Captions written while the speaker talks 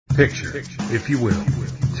Picture, if you will,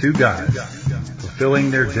 two guys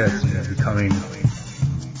fulfilling their destiny of becoming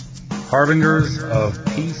harbingers of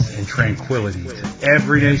peace and tranquility to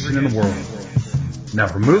every nation in the world.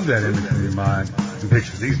 Now remove that image from your mind and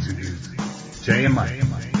picture these two dudes, Jay and Mike.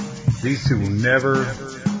 These two will never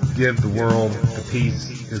give the world the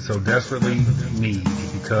peace it so desperately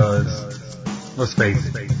needs because, let's face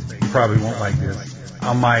it, you probably won't like this.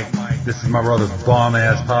 I'm Mike. This is my brother's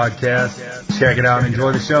bomb-ass podcast. Check it out and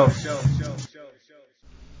enjoy the show.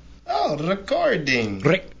 Oh, recording.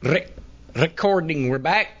 Recording. We're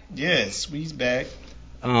back. Yes, we's back.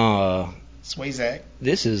 Swayzak.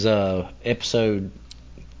 This is episode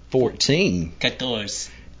 14.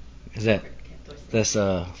 14. That's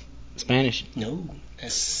Spanish? No,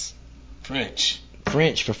 that's French.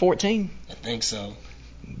 French for 14? I think so.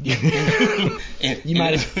 You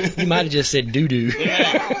might have just said doo doo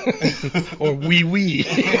or wee wee.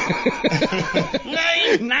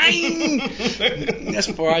 Nine. That's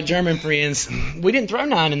for our German friends. We didn't throw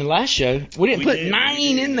 9 in the last show. We didn't put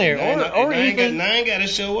 9 in there or anything. 9 got to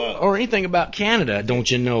show up. Or anything about Canada, don't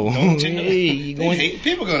you know? Don't you know? Hey,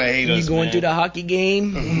 people gonna hate us. You going man. to the hockey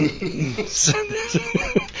game?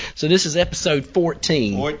 So this is episode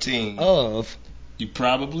 14. 14 of You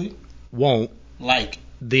Probably Won't Like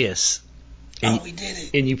This. And, we did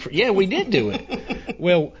it. And we did do it.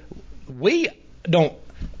 Well, we don't.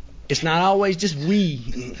 It's not always just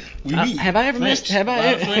we. Have I ever messed? Have I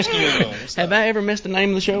ever messed the name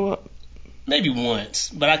of the show up? Maybe once,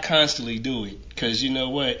 but I constantly do it because you know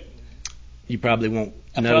what? You probably won't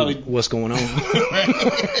know what's going on.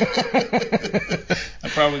 I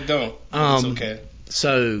probably don't. It's okay.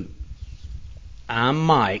 So, I'm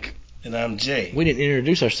Mike. And I'm Jay. We didn't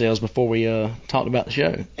introduce ourselves before we talked about the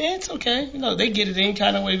show. Yeah, it's okay. You know, they get it any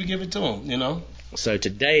kind of way we give it to them, you know. So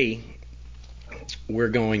today, we're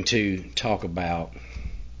going to talk about...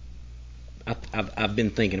 I've been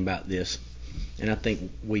thinking about this, and I think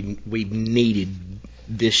we needed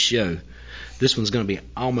this show. This one's going to be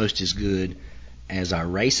almost as good as our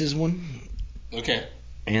races one. Okay.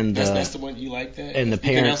 And that's the one you like that? And the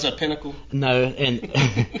parents. That's our pinnacle? No, and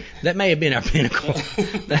that may have been our pinnacle.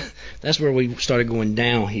 That's where we started going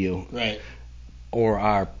downhill. Right. Or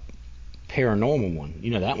our paranormal one.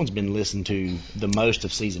 You know, that one's been listened to the most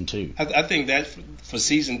of season 2. I think that for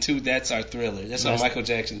season 2, that's our thriller. That's our Michael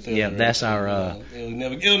Jackson thriller. Yeah, that's our. It'll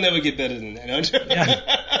never get better than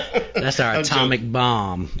that. That's our atomic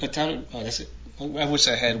bomb. Atomic. Oh, that's it. I wish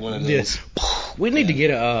I had one of those. We need to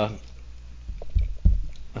get a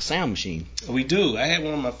sound machine. We do. I have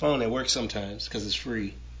one on my phone that works sometimes because it's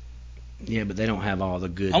free. Yeah, but they don't have all the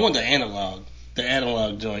good. I want the analog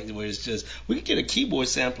joint where it's just. We could get a keyboard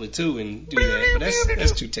sampler too and do that, but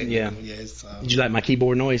that's too technical. Yeah. It's, Did you like my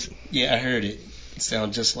keyboard noise? Yeah, I heard it. It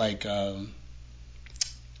sounds just like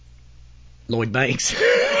Lloyd Banks.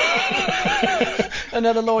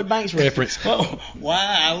 Another Lloyd Banks reference. Oh, wow.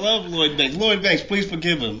 I love Lloyd Banks. Lloyd Banks, please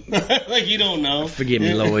forgive him. Like you don't know. Forgive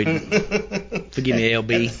me, Lloyd. Forgive me,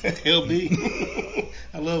 LB. LB.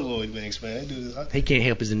 I love Lloyd Banks, man. He can't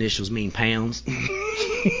help his initials mean pounds.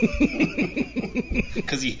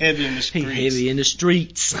 Because he's heavy in the streets. He's heavy in the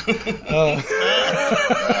streets.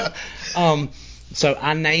 So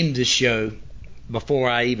I named this show before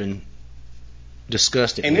I even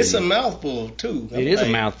discussed it. And it's a mouthful too. It is a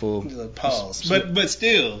mouthful. Pause. But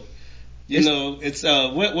still, you know, it's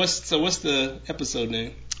what's the episode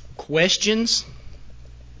name? Questions,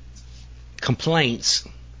 complaints,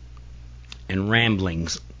 and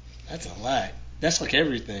ramblings. That's a lot. That's like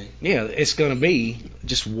everything. Yeah, it's gonna be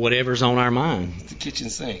just whatever's on our mind. The kitchen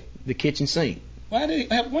sink. The kitchen sink. Why do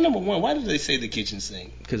they say the kitchen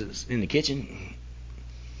sink? Because it's in the kitchen,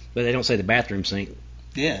 but they don't say the bathroom sink.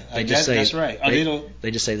 Yeah, that's right.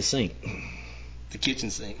 They just say the sink. The kitchen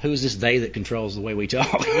sink. Who is this they that controls the way we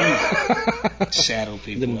talk? Shadow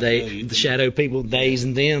people. The shadow people, theys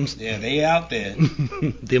and thems. Yeah, they out there.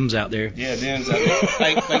 Them's out there. Yeah, them's out there.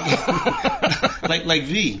 Like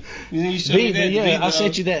V. You showed me that. Yeah, I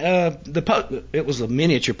sent you that. It was a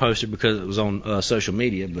miniature poster because it was on social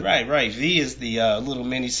media. But right. V is the little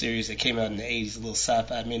mini-series that came out in the 80s, a little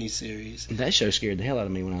sci-fi mini-series. That show scared the hell out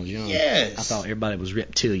of me when I was young. Yes. I thought everybody was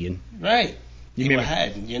reptilian. Right. They were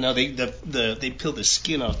hiding. You know, they peeled the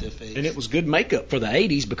skin off their face. And it was good makeup for the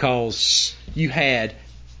 80s because you had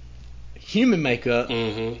human makeup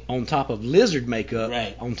on top of lizard makeup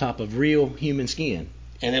on top of real human skin.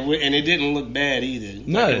 And it didn't look bad either.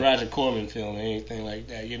 No. Like a Roger Corman film or anything like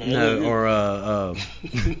that. You know. No, or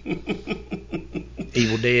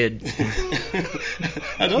Evil Dead.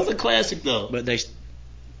 Those are classic though. But they.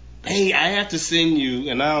 Hey, I have to send you,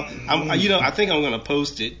 and I think I'm gonna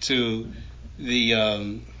post it to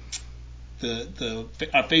the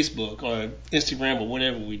our Facebook or Instagram or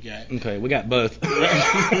whatever we got. Okay, we got both.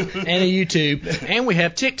 And a YouTube. And we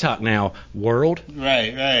have TikTok now, world.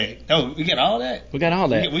 Right. Oh, we got all that? We got all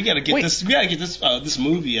that. We got to get this. We got to get this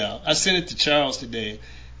movie out. I sent it to Charles today.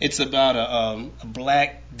 It's about a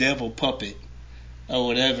black devil puppet or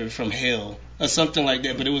whatever from hell. Or something like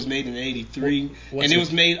that, but it was made in '83, and it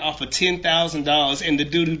was made off of $10,000. And the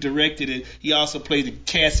dude who directed it, he also played the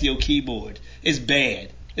Casio keyboard. It's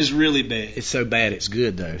bad. It's really bad. It's so bad it's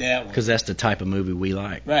good though. That one. Because that's the type of movie we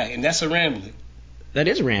like. Right, and that's a rambling. That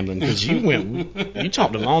is rambling because you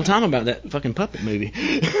talked a long time about that fucking puppet movie.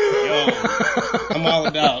 Yo, I'm all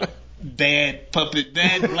about bad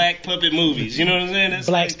black puppet movies. You know what I'm saying? That's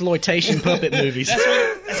black exploitation puppet movies.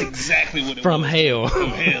 That's exactly what it From was. hell. From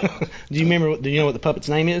hell. Do you know what the puppet's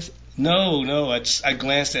name is? No. I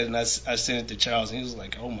glanced at it and I sent it to Charles and he was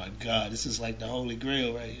like, "Oh my God, this is like the Holy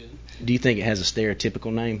Grail right here." Do you think it has a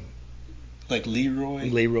stereotypical name? Like Leroy?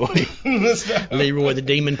 Leroy the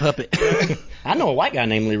demon puppet. I know a white guy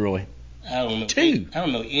named Leroy. I don't know. Two. I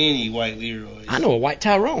don't know any white Leroys. I know a white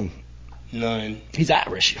Tyrone. None. He's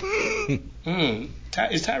Irish.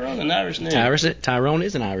 Is Tyrone an Irish name? Tyrone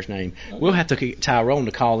is an Irish name. Okay. We'll have to get Tyrone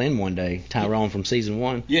to call in one day. Tyrone from season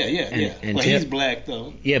 1. Yeah. And he's black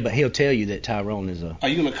though. Yeah, but he'll tell you that Tyrone is a. Are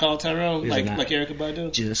you gonna call Tyrone like Erykah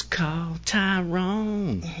Badu? Just call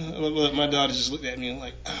Tyrone. My daughter just looked at me and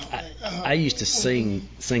like, I used to sing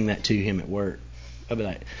that to him at work. I'd be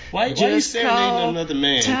like, why are you serenading another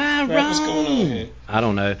man? Tyrone. Right, what's going on here? I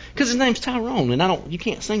don't know, because his name's Tyrone, and you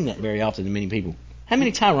can't sing that very often to many people. How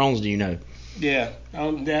many Tyrones do you know? Yeah,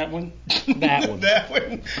 that one. That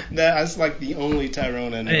one. That's like the only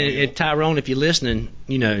Tyrone I know. And Tyrone, if you're listening,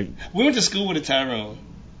 you know. We went to school with a Tyrone.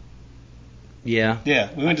 Yeah. Yeah,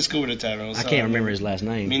 we went to school with a Tyrone. I can't remember his last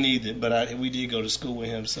name. Me neither, but we did go to school with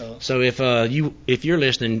him. So if you're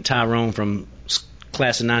listening, Tyrone from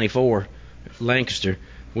class of '94, Lancaster,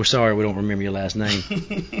 we're sorry we don't remember your last name.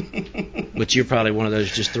 But you're probably one of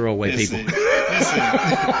those just throwaway people. Listen,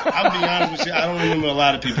 I'll be honest with you, I don't remember a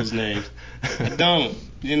lot of people's names. I don't.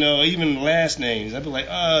 Even last names. I'd be like,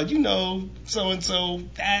 so-and-so,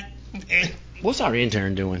 that. What's our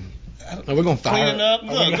intern doing? Are we going to fire her? Cleaning up?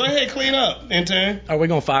 Look, go ahead, clean up, intern. Are we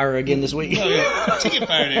going to fire her again this week? No, yeah. She get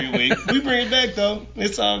fired every week. We bring it back, though.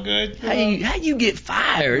 It's all good. How you get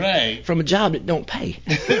fired from a job that don't pay?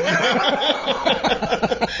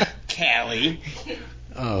 Callie.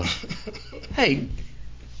 Oh. Hey,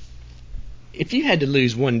 if you had to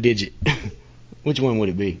lose one digit, which one would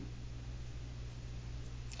it be?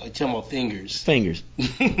 Are you talking about fingers? Fingers.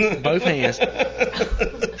 Both hands.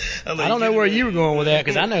 I don't know where you were going with that,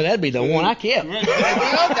 because I know that'd be the one I kept.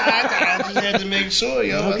 I just had to make sure,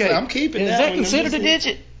 Okay. I'm keeping that. Is that considered a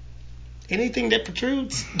digit? Anything that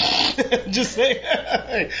protrudes. I'm just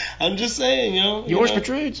saying, Yours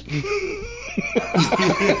protrudes?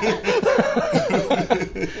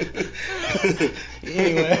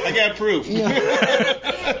 Anyway. I got proof.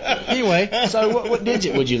 Anyway, so what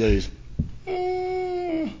digit would you lose?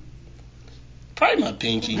 Probably my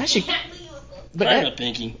pinky. Probably my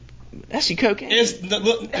pinky. That's your cocaine. That's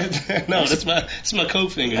my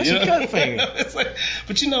coke finger. That's your coke finger.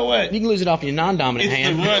 But you know what? You can lose it off your non-dominant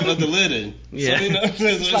hand. It's the run of the litter. Yeah. So,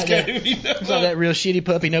 it's like that real shitty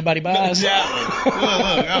puppy nobody buys. Exactly.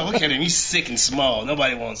 Look at him. He's sick and small.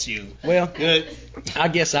 Nobody wants you. Well, I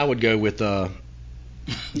guess I would go with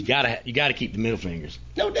you gotta keep the middle fingers.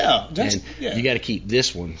 No doubt. You gotta keep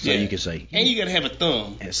this one so you can say. And you gotta have a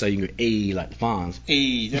thumb. So you can go A like the Fonz.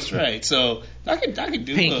 A, that's right. So I could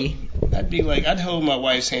do pinky. I'd hold my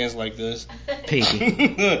wife's hands like this. Pinky.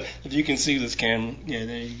 If you can see this camera. Yeah,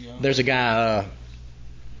 there you go. There's a guy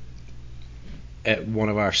at one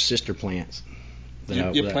of our sister plants.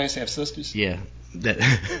 Your plants have sisters? Yeah.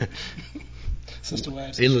 Sister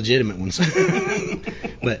wives? Illegitimate ones.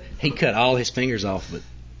 But he cut all his fingers off but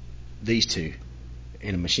these two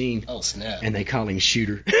in a machine. Oh, snap. And they call him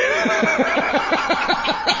Shooter. People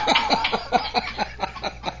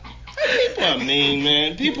are mean,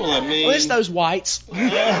 man. People are mean. Well, it's those whites.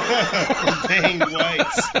 Dang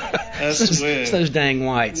whites. I swear. It's those dang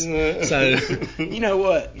whites. So, you know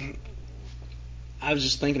what? I was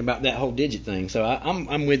just thinking about that whole digit thing, so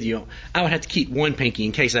I'm with you. I would have to keep one pinky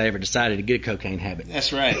in case I ever decided to get a cocaine habit.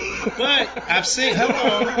 That's right. But I've seen,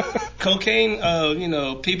 cocaine,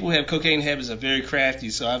 people who have cocaine habits are very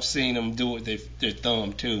crafty, so I've seen them do it with their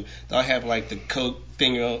thumb, too. They'll have, like, the coke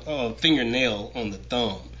fingernail on the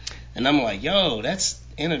thumb. And I'm like, yo, that's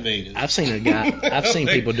innovative. I've seen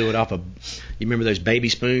people do it off of, you remember those baby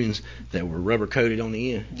spoons that were rubber coated on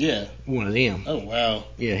the end? Yeah. One of them. Oh, wow.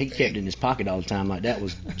 Yeah, he kept it in his pocket all the time like that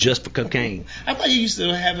was just for cocaine. I thought you used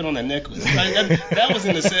to have it on a necklace. That was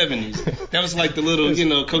in the 70s. That was like the little,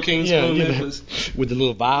 cocaine spoon necklace. With the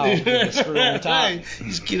little vial with the screw on the top. Right. You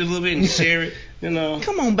just get a little bit and share it,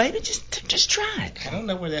 Come on, baby, just try it. I don't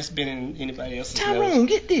know where that's been in anybody else's Tyrone,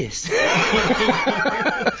 get this.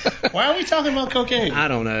 Why are we talking about cocaine? I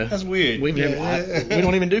don't know. That's weird. We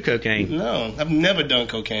don't even do cocaine. No, I've never done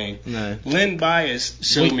cocaine. No. Lynn Bias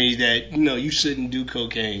showed me that, you shouldn't do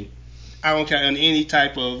cocaine. I don't care on any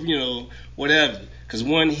type of, whatever. Because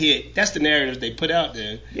one hit, that's the narrative they put out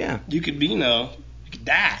there. Yeah. You could be, you could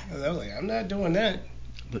die. I was like, I'm not doing that.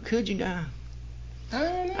 But could you die? I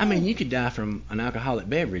don't know. I mean, you could die from an alcoholic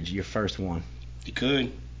beverage, your first one. You could,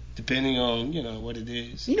 depending on, what it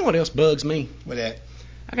is. You know what else bugs me? What that?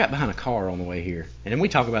 I got behind a car on the way here, and then we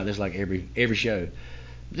talk about this like every show.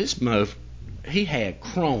 This mof, he had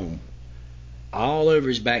chrome all over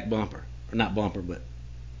his back bumper. Or not bumper, but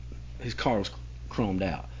his car was chromed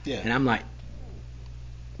out. Yeah. And I'm like,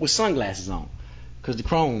 with sunglasses on, because the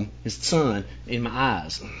chrome is the sun in my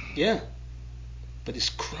eyes. Yeah. But it's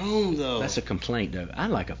chrome, though. That's a complaint, though. I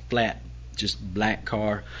like a flat, just black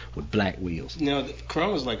car with black wheels. The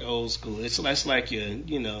chrome is like old school. It's like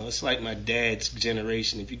it's like my dad's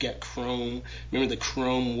generation. If you got chrome, remember the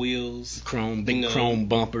chrome wheels? Big chrome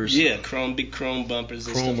bumpers. Yeah, big chrome bumpers.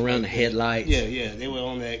 And chrome stuff around like the headlights. Yeah, they were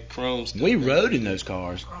on that chrome stuff. We rode in those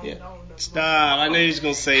cars. Yeah. Stop! I knew you was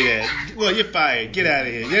gonna say that. Well, you're fired. Get out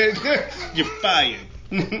of here. You're fired.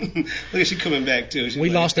 Look at she coming back too. We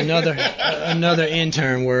lost another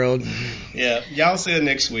intern, world. Yeah, y'all see her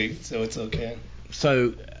next week, so it's okay.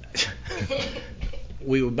 So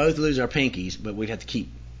we would both lose our pinkies, but we'd have to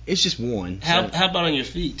keep. It's just one. How about on your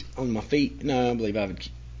feet? On my feet? No, I believe I would.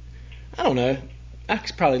 I don't know. I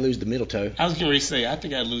could probably lose the middle toe. I was going to say I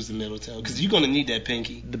think I'd lose the middle toe because you're going to need that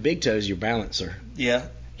pinky. The big toe is your balancer. Yeah,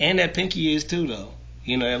 and that pinky is too, though.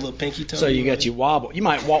 That little pinky toe. So you got your wobble. You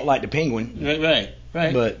might walk like the penguin.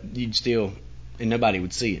 Right. But you'd still, and nobody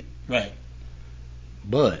would see it. Right.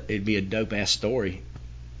 But it'd be a dope ass story.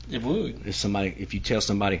 It would. If you tell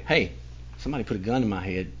somebody, hey, somebody put a gun in my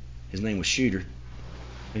head. His name was Shooter,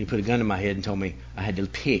 and he put a gun in my head and told me I had to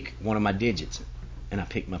pick one of my digits, and I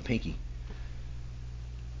picked my pinky.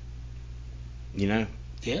 Yeah.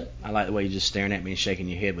 I like the way you're just staring at me and shaking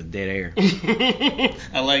your head with dead air.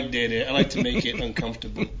 I like dead air. I like to make it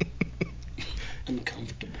uncomfortable.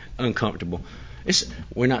 Uncomfortable.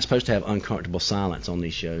 We're not supposed to have uncomfortable silence on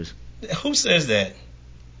these shows. Who says that?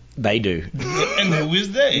 They do. And who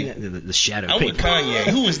is they? The shadow people. I'm with Kanye.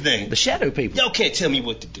 Who is they? The shadow people. Y'all can't tell me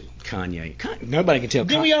what to do. Kanye. Nobody can tell.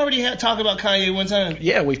 Didn't we already talk about Kanye one time?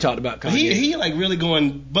 Yeah, we've talked about Kanye. He like really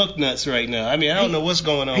going buck nuts right now. I mean, I don't know what's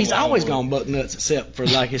going on. He's always gone buck nuts except for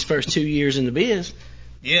like his first 2 years in the biz.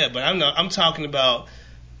 Yeah, but I'm talking about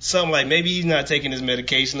something like maybe he's not taking his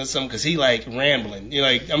medication or something because he like rambling.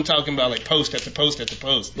 I'm talking about like post after post after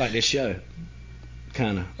post. Like this show.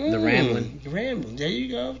 Kind of. The rambling. Rambling. There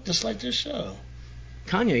you go. Just like this show.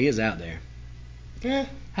 Kanye is out there. Yeah.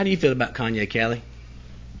 How do you feel about Kanye, Callie?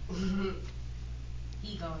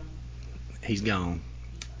 He's gone.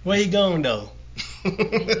 Where he going though?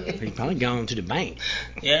 He's probably gone to the bank.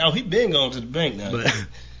 Yeah, he been going to the bank now. But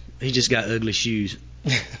he just got ugly shoes.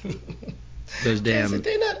 Those damn.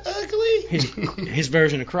 They're not ugly. His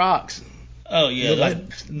version of Crocs. Oh yeah,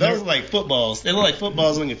 those are like footballs. They look like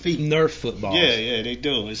footballs on your feet. Nerf footballs. Yeah, they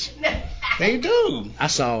do. They do. I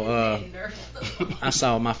saw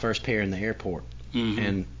my first pair in the airport,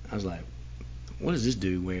 and I was like, "What is this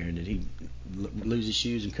dude wearing? Did he lose his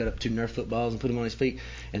shoes and cut up 2 Nerf footballs and put them on his feet?"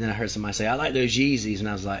 And then I heard somebody say, "I like those Yeezys," and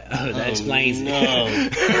I was like, "Oh, that explains it."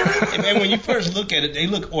 And when you first look at it, they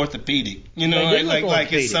look orthopedic.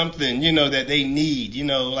 Like it's something that they need.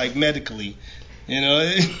 Like medically. Do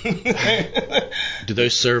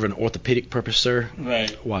those serve an orthopedic purpose, sir?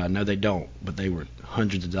 Right. Why? No, they don't. But they were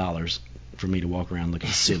hundreds of dollars for me to walk around looking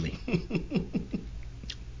silly.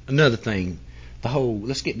 Another thing,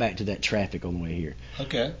 let's get back to that traffic on the way here.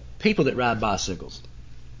 Okay. People that ride bicycles.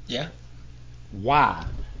 Yeah. Why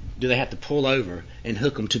do they have to pull over and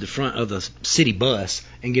hook them to the front of the city bus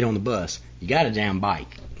and get on the bus? You got a damn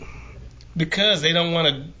bike. Because they don't want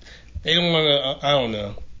to. I don't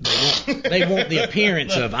know. They want the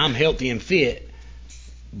appearance of I'm healthy and fit,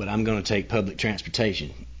 but I'm going to take public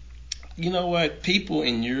transportation. You know what? People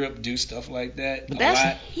in Europe do stuff like that. But that's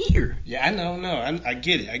lot. Here. Yeah, I know. No, I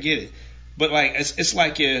get it. But like, it's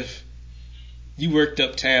like if you worked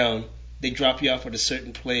uptown, they drop you off at a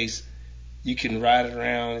certain place, you can ride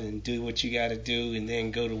around and do what you got to do, and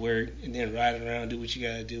then go to work, and then ride around, do what you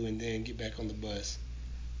got to do, and then get back on the bus.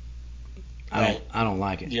 I don't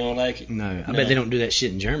like it. You don't like it? No. I bet they don't do that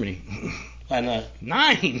shit in Germany. Why not?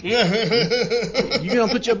 9. You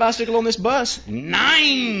gonna put your bicycle on this bus?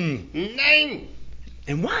 9.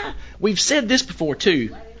 And why? We've said this before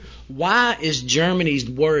too. Why is Germany's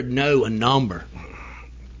word no a number?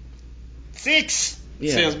 6.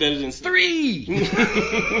 Yeah. Sounds better than 3. 2.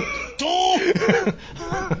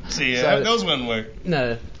 See, those wouldn't work.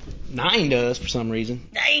 No. 9 does for some reason.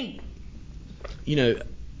 9. You know,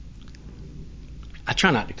 I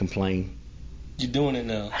try not to complain. You're doing it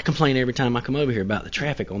now. I complain every time I come over here about the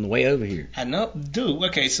traffic on the way over here. I know, dude.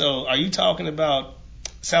 Okay, so are you talking about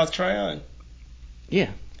South Tryon? Yeah.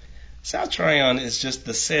 South Tryon is just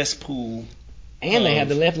the cesspool. And they have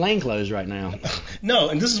the left lane closed right now. No,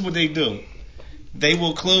 and this is what they do. They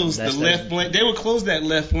will close the left lane. They will close that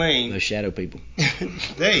left lane. Those shadow people.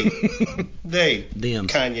 They, Them.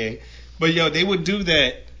 Kanye. But yo, they would do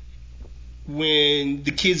that when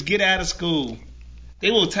the kids get out of school. They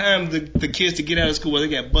will time the kids to get out of school where they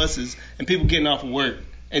got buses and people getting off of work,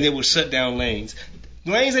 and they will shut down lanes.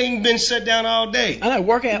 Lanes ain't been shut down all day. I know,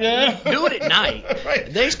 work out. Yeah. Do it at night.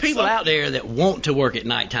 Right. There's people out there that want to work at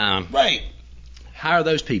nighttime. Right. Hire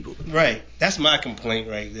those people. Right. That's my complaint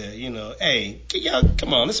right there. You know, hey, y'all,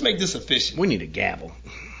 come on, let's make this efficient. We need a gavel.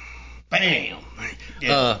 Bam.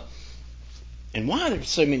 Yeah. And why are there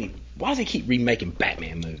so many? Why do they keep remaking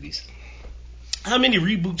Batman movies? How many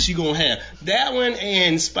reboots you gonna have? That one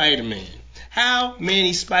and Spider-Man. How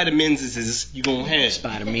many Spider-Mans is you gonna have?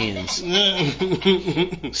 Spider-Mans.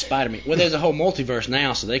 Spider-Man. Well, there's a whole multiverse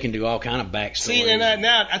now, so they can do all kind of backstories. See, and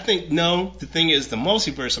now I think the thing is the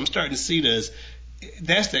multiverse. I'm starting to see this.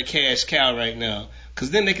 That's their cash cow right now, because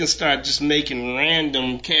then they can start just making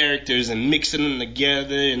random characters and mixing them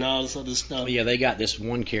together and all this other stuff. Yeah, they got this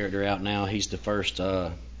one character out now. He's the first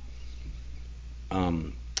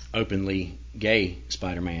openly gay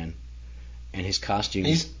Spider-Man, and his costume.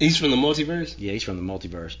 He's from the multiverse. Yeah, he's from the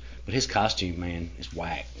multiverse, but his costume, man, is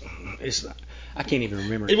whack. I can't even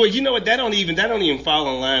remember. Well, you know what? That don't even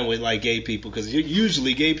fall in line with like gay people, because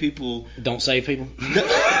usually gay people don't save people.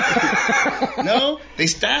 No, they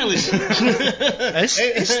stylish.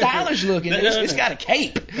 It's stylish looking. It's got a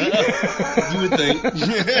cape. You would think.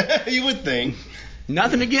 You would think.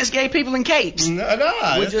 Nothing against gay people in capes. No.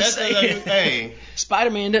 We're just saying. Hey,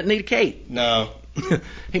 Spider-Man doesn't need a cape. No.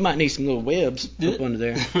 He might need some little webs up under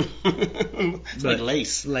there. It's like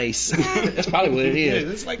lace. Lace. That's probably what it is.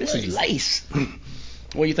 Yeah, it's like this lace. is lace.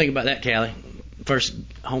 What do you think about that, Callie? First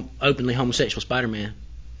openly homosexual Spider-Man.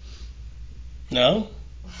 No.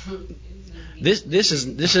 This is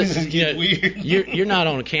getting weird. You're not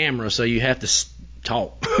on a camera, so you have to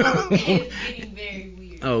talk. It's getting very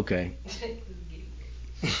weird. Oh, okay.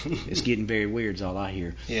 It's getting very weird is all I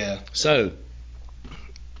hear. Yeah. So,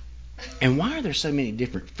 and why are there so many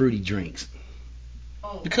different fruity drinks?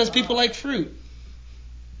 Because people like fruit.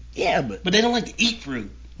 Yeah, but they don't like to eat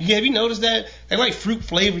fruit. Yeah, have you noticed that? They like fruit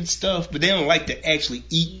flavored stuff, but they don't like to actually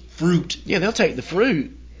eat fruit. Yeah, they'll take the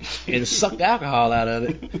fruit and suck the alcohol out of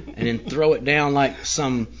it and then throw it down like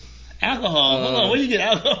some alcohol. Hold on, where do you get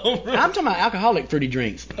alcohol from? I'm talking about alcoholic fruity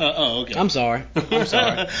drinks. Okay. I'm sorry. I was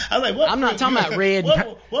like, what? I'm not talking about red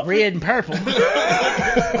and purple.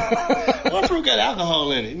 What fruit got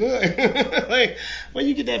alcohol in it? Like, where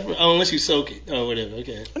you get that from? Oh, unless you soak it or whatever.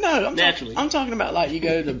 Okay. No, naturally. I'm talking about like you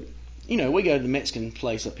go to, we go to the Mexican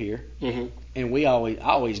place up here, and I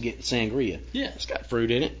always get sangria. Yeah, it's got fruit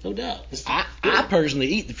in it. No doubt. I personally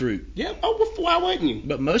eat the fruit. Yeah. Oh, why wouldn't you?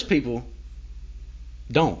 But most people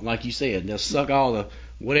don't, like you said. They'll suck all the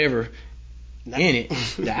whatever in it,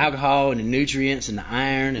 the alcohol and the nutrients and the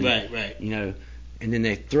iron, and right. And then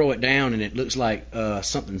they throw it down, and it looks like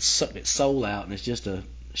something sucked its soul out, and it's just a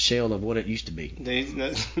shell of what it used to be. I didn't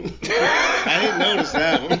notice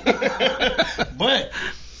that one. But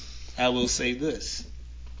I will say this: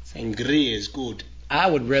 sangria is good.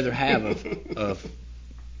 I would rather have a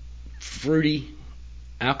fruity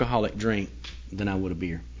alcoholic drink than I would a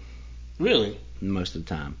beer. Really? Most of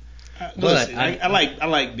the time. Listen, I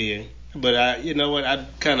like beer, but you know what? I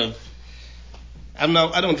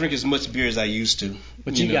don't drink as much beer as I used to.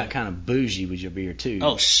 But you got kind of bougie with your beer too.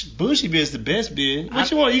 Oh, bougie beer is the best beer. What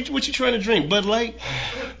you want? What you trying to drink? Bud Light?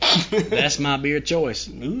 That's my beer choice.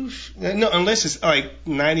 Oof. No, unless it's like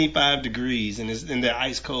 95 degrees and they're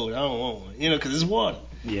ice cold. I don't want one. Because it's water.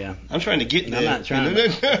 Yeah. I'm trying to get there. I'm not trying.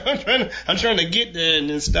 I'm trying to get there and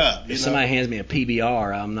then stop. If somebody hands me a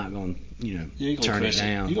PBR, I'm not going to. Turn it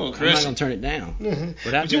down. You're gonna I'm not gonna turn it down.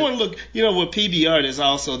 But you want to look. With PBR, there's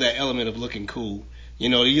also that element of looking cool.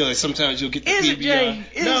 Sometimes you'll get the Is it, PBR. Jay?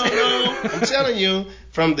 Is No, it? I'm telling you,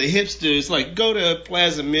 from the hipsters, like go to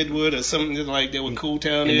Plaza Midwood or something like that, what Cool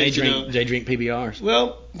Town And is. they drink PBRs.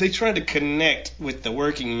 Well, they try to connect with the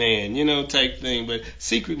working man, type thing, but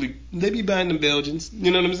secretly they be buying them Belgians.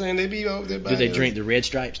 You know what I'm saying? They be over there buying. Do they drink the Red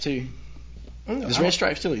Stripes too? Does Red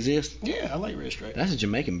Stripe still exist? Yeah, I like Red Stripe. That's a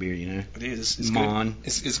Jamaican beer, It is. It's Mon. good.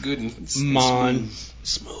 It's good and Mon.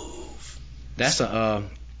 smooth. That's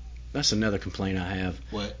another complaint I have.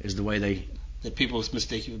 What? Is the way that people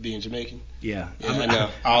mistake you for being Jamaican. Yeah, I know.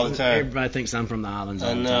 All the time. Everybody thinks I'm from the islands.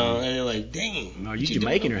 I know. And they're like, dang. Are you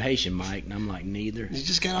Jamaican or Haitian, Mike? And I'm like, neither. You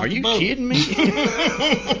just got off Are the you boat. kidding me?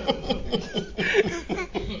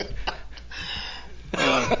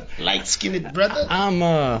 Light-skinned brother.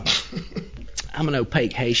 I'm an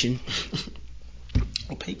opaque Haitian.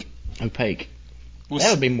 Opaque.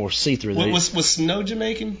 That would be more see-through. Was Snow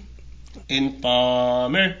Jamaican?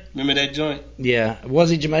 Informer. Remember that joint? Yeah. Was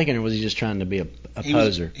he Jamaican or was he just trying to be a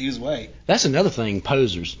poser? He was white. That's another thing.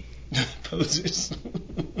 Posers. Posers.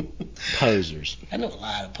 Posers. I know a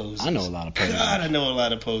lot of posers. God, I know a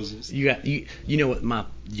lot of posers. You know what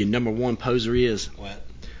your number one poser is? What?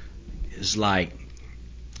 It's like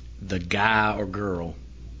the guy or girl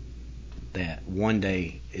that one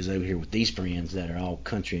day is over here with these friends that are all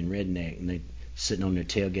country and redneck, and they sitting on their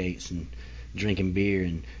tailgates and drinking beer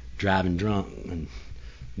and driving drunk and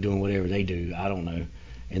doing whatever they do. I don't know.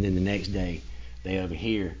 And then the next day they over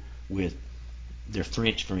here with their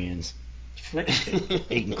French friends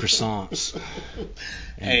eating croissants.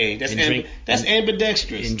 That's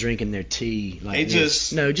ambidextrous. And drinking their tea. Like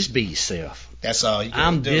just be yourself. That's all you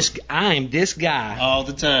gotta do. I am this guy all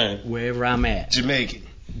the time, wherever I'm at. Jamaican.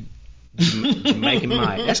 Jamaican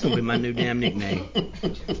Mike. That's gonna be my new damn nickname.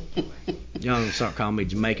 Y'all gonna start calling me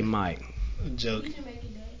Jamaican Mike. Joke. You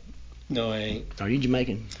Jamaican, Dad? No, I ain't. Are you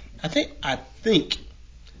Jamaican? I think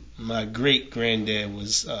my great granddad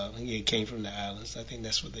was. He came from the islands. I think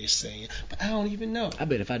that's what they're saying, but I don't even know. I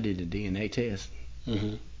bet if I did the DNA test,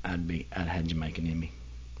 Mm-hmm. I'd have Jamaican in me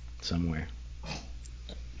somewhere.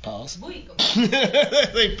 Pause.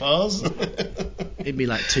 Buico. They pause. It'd be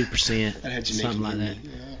like 2%, I had something like that.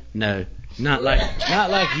 Yeah. No, not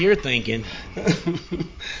like you're thinking.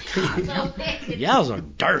 God, y'all are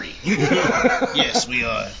dirty. Yes, we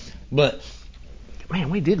are. But man,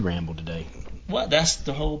 we did ramble today. Well, that's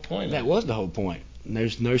the whole point. That was the whole point.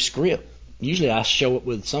 There's no script. Usually I show up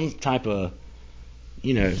with some type of,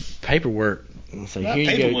 paperwork. And say,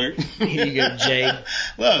 here you go, Jay.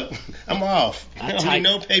 Look, I'm off.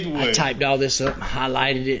 No paperwork. I typed all this up,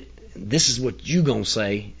 highlighted it. This is what you gonna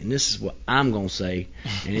say, and this is what I'm gonna say,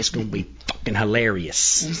 and it's gonna be fucking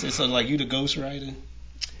hilarious. You said something like you the ghostwriter?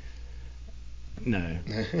 No,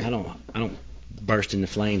 I don't burst into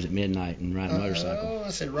flames at midnight and ride a motorcycle. Oh,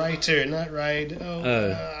 I said writer, not ride.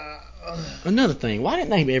 Another thing, why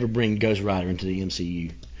didn't they ever bring Ghost Rider into the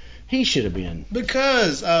MCU? He should have been.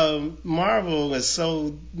 Because Marvel has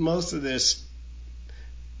sold most of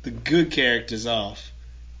the good characters off,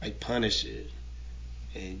 like Punisher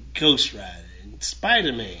and Ghost Rider and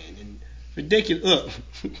Spider-Man and ridiculous.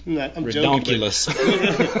 I'm Redonkulous.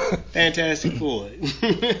 joking. Fantastic Four.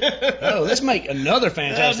 Oh, let's make another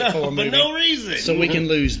Fantastic Four movie for no reason, so we can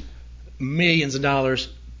lose millions of dollars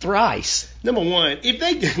thrice. Number one, if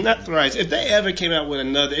they ever came out with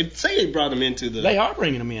another, say they brought them into the, they are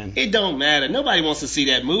bringing them in. It don't matter. Nobody wants to see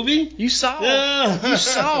that movie. You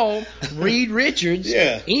saw Reed Richards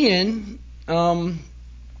in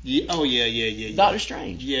Doctor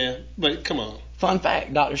Strange. Yeah, but come on. Fun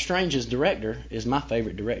fact: Doctor Strange's director is my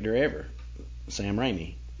favorite director ever, Sam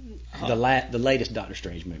Raimi. The latest Doctor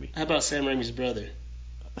Strange movie. How about Sam Raimi's brother?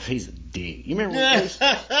 He's a dick. You remember what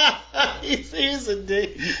he's a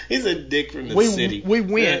dick. He's a dick from the city. We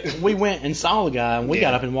went and saw the guy, and we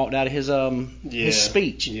got up and walked out of his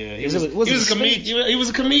speech. Yeah, he was a comedian. He was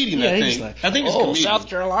a comedian. I think. Like, I think he was a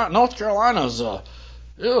comedian. North Carolina's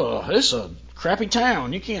it's a crappy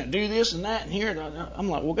town. You can't do this and that and here. I'm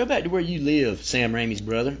like, well, go back to where you live, Sam Raimi's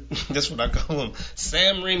brother. That's what I call him,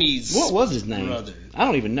 Sam Raimi's. What was his name? Brother. I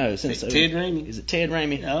don't even know. Ted Raimi. Is it Ted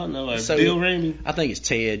Raimi? I don't know. Bill Raimi. I think it's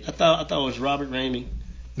Ted. I thought it was Robert Raimi.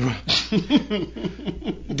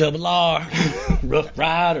 Double R, Rough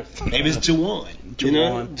Rider. Maybe it's Juwan.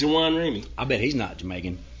 Juwan Raimi. I bet he's not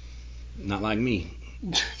Jamaican. Not like me.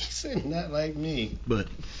 He said not like me. But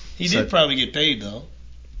he did probably get paid though.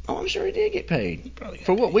 Oh, I'm sure he did get paid.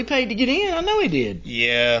 For what we paid to get in? I know he did.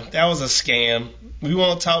 Yeah, that was a scam. We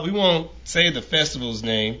won't say the festival's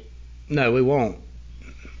name. No, we won't.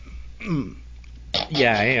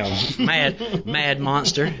 Yeah, I am. Mad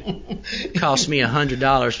monster. Cost me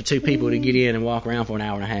 $100 for 2 people to get in and walk around for an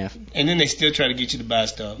hour and a half. And then they still try to get you to buy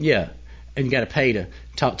stuff. Yeah, and you got to pay to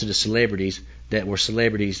talk to the celebrities that were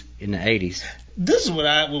celebrities in the 80s. This is what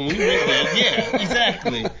when we went there, yeah,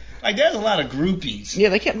 exactly. Like, there's a lot of groupies. Yeah,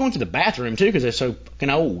 they kept going to the bathroom, too, because they're so fucking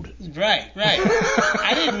old. Right.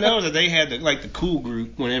 I didn't know that they had, the cool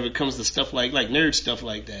group whenever it comes to stuff like nerd stuff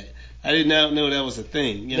like that. I did not know that was a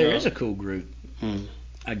thing. There is a cool group.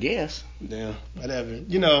 I guess. Yeah, whatever.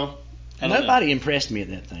 Nobody impressed me at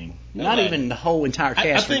that thing. Nobody. Not even the whole entire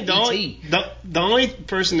cast. I think the only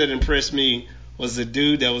person that impressed me was the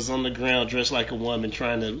dude that was on the ground dressed like a woman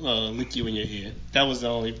trying to lick you in your ear. That was the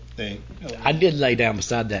only thing. I did lay down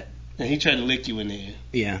beside that. And he tried to lick you in the ear.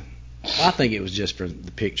 Yeah. I think it was just for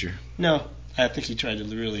the picture. No, I think he tried to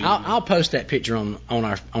really. I'll post that picture on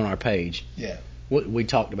our page. Yeah. We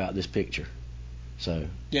talked about this picture. So.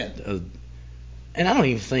 Yeah. And I don't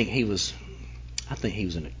even think he was. I think he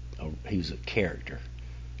was a character.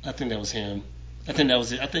 I think that was him. I think that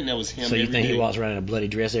was him. So you think he walks around in a bloody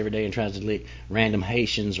dress every day and tries to lick random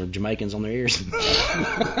Haitians or Jamaicans on their ears?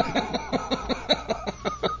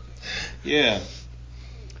 Yeah.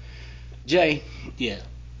 Jay. Yeah.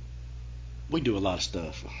 We do a lot of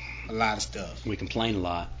stuff. A lot of stuff. We complain a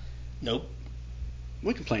lot. Nope.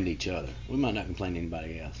 We complain to each other. We might not complain to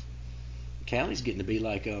anybody else. Callie's getting to be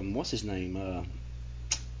like, what's his name?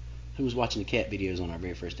 Who was watching the cat videos on our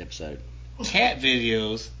very first episode? Cat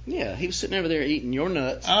videos? Yeah, he was sitting over there eating your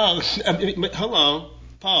nuts. Oh, hold on.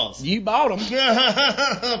 Pause. You bought them.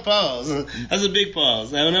 Pause. That's a big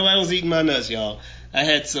pause. Now, nobody was eating my nuts, y'all. I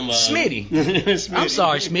had some... Smitty. Smitty. I'm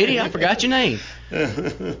sorry, Smitty. I forgot your name.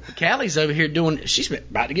 Callie's over here she's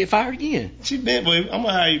about to get fired again. She been, boy. I'm going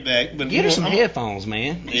to hire you back. But get her some headphones,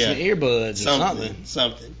 man. Yeah. Some earbuds or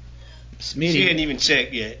something. Smitty. She hadn't even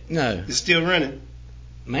checked yet. No. It's still running.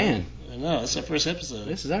 Man. I know. It's our first episode.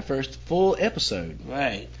 This is our first full episode.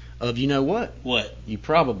 Right. Of you know what? What? You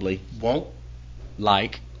probably won't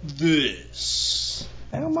like this.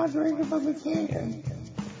 How am I drinking from the can?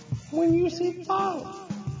 When you see the bottle,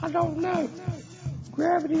 I don't know.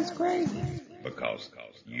 Gravity's crazy. Because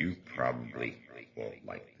you probably won't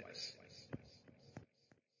like this.